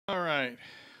Alright,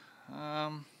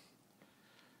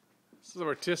 this is a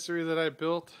rotisserie that I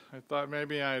built. I thought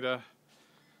maybe I'd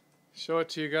show it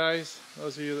to you guys.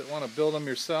 Those of you that want to build them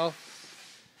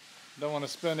yourself, don't want to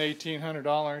spend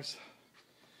 $1,800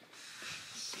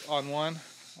 on one.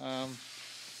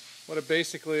 What it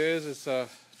basically is, it's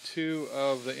two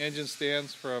of the engine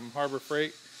stands from Harbor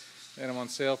Freight, and I'm on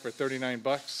sale for 39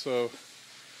 bucks, so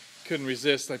couldn't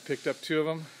resist. I picked up two of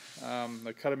them.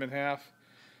 I cut them in half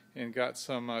and got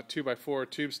some 2x4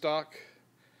 tube stock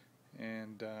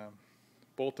and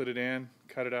bolted it in,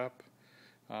 cut it up.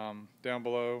 Down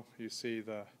below you see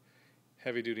the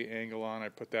heavy duty angle on. I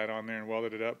put that on there and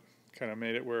welded it up, kind of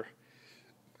made it where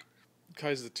it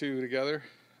ties the two together.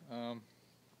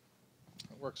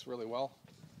 It works really well.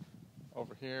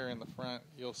 Over here in the front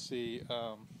you'll see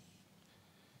I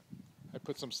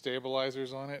put some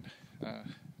stabilizers on it.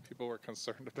 People were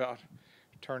concerned about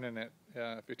turning it.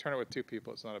 If you turn it with two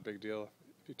people, it's not a big deal.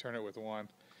 If you turn it with one,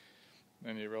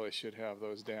 then you really should have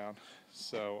those down.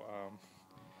 So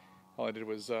all I did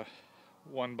was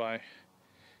 1x2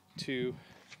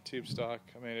 tube stock.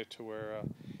 I made it to where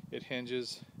it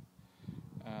hinges.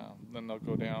 Then they'll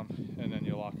go down, and then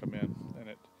you lock them in, and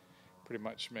it pretty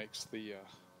much makes the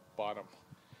bottom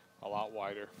a lot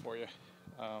wider for you.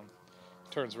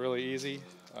 Turns really easy.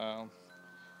 I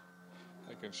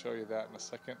can show you that in a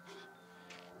second.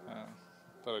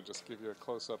 Thought I'd just give you a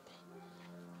close-up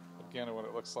again of what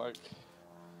it looks like.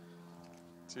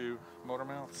 Two motor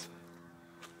mounts.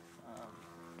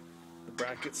 The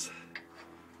brackets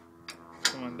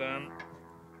come undone.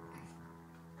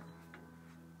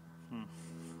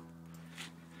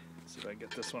 See if I can get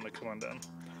this one to come undone.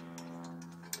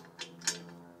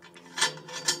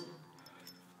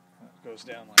 That goes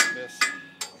down like this.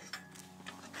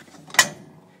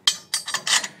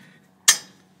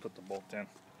 Put the bolt in.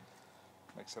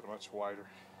 Makes it much wider.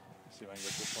 Let's see if I can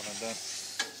get this one undone.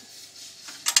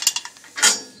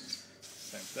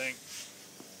 Same thing.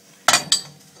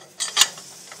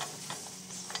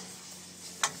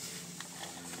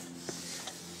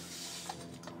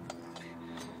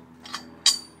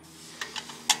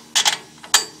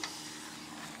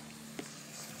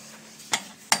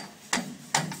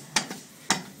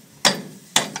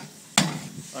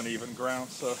 Uneven ground,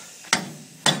 so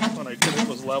when I did it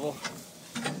was level.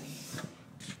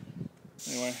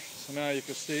 Anyway, so now you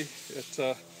can see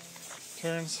it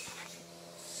turns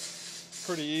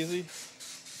pretty easy.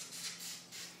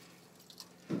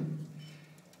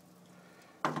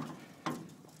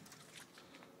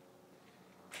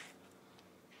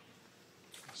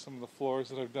 Some of the floors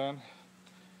that I've done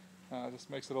just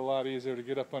makes it a lot easier to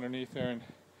get up underneath there and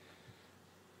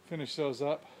finish those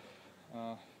up.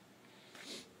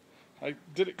 I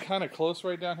did it kind of close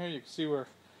right down here. You can see where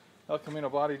El Camino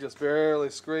body just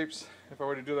barely scrapes. If I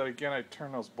were to do that again, I'd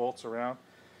turn those bolts around,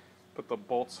 put the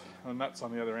bolts and nuts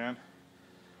on the other end.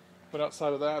 But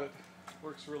outside of that, it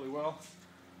works really well.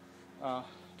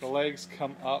 The legs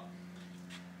come up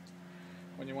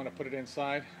when you want to put it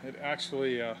inside. It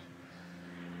actually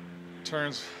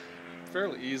turns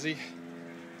fairly easy.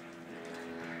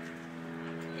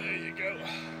 There you go.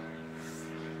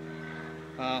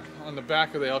 On the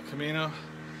back of the El Camino,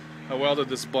 I welded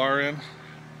this bar in,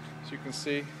 as you can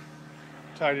see,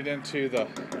 tied it into the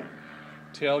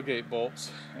tailgate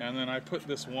bolts, and then I put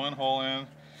this one hole in,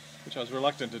 which I was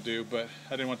reluctant to do, but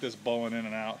I didn't want this bowing in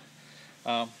and out.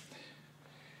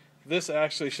 This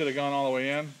actually should have gone all the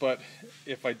way in, but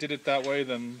if I did it that way,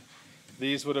 then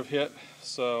these would have hit,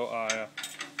 so I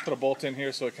put a bolt in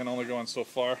here so it can only go in so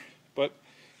far, but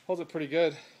holds it pretty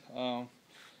good.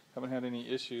 Haven't had any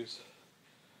issues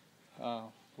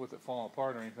with it falling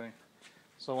apart or anything.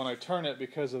 So when I turn it,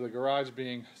 because of the garage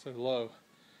being so low,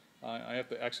 I have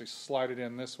to actually slide it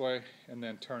in this way and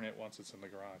then turn it once it's in the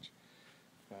garage.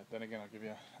 But then again, I'll give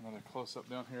you another close-up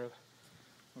down here.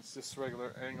 It's just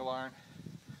regular angle iron.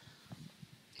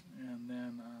 And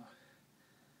then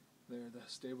there are the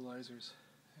stabilizers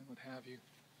and what have you.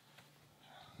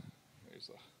 There's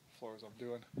the floors I'm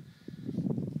doing.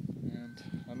 And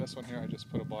on this one here, I just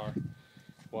put a bar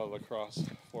welded across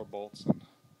 4 bolts and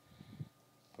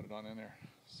put it on in there.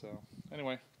 So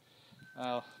anyway,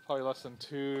 probably less than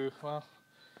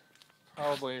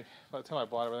probably by the time I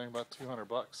bought everything, about 200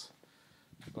 bucks.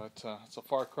 But it's a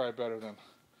far cry better than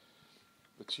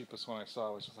the cheapest one I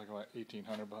saw, which was like about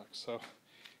 1,800 bucks. So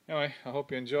anyway, I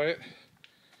hope you enjoy it.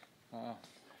 I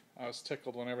was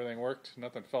tickled when everything worked.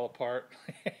 Nothing fell apart.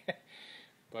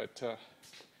 But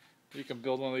you can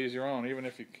build one of these your own, even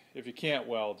if you can't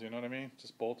weld. You know what I mean?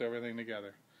 Just bolt everything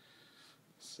together.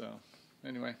 So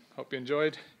anyway, hope you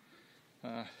enjoyed.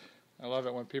 I love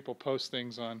it when people post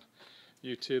things on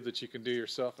YouTube that you can do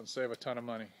yourself and save a ton of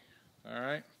money. All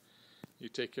right? You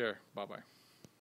take care. Bye-bye.